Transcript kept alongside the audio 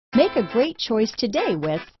Make a great choice today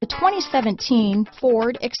with the 2017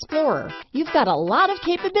 Ford Explorer. You've got a lot of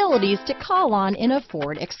capabilities to call on in a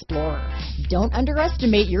Ford Explorer. Don't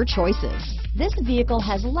underestimate your choices. This vehicle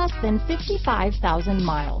has less than 55,000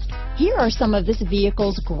 miles. Here are some of this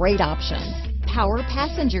vehicle's great options: power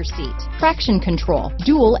passenger seat, traction control,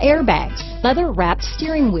 dual airbags, leather-wrapped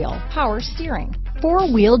steering wheel, power steering,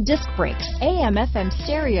 four-wheel disc brakes, AM/FM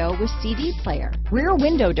stereo with CD player, rear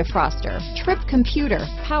window defroster, trip computer,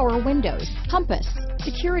 power windows, compass,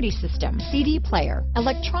 security system, CD player,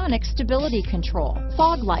 electronic stability control,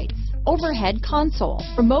 fog lights, overhead console,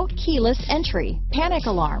 remote keyless entry, panic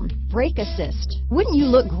alarm, brake assist. Wouldn't you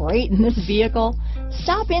look great in this vehicle?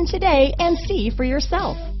 Stop in today and see for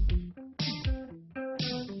yourself.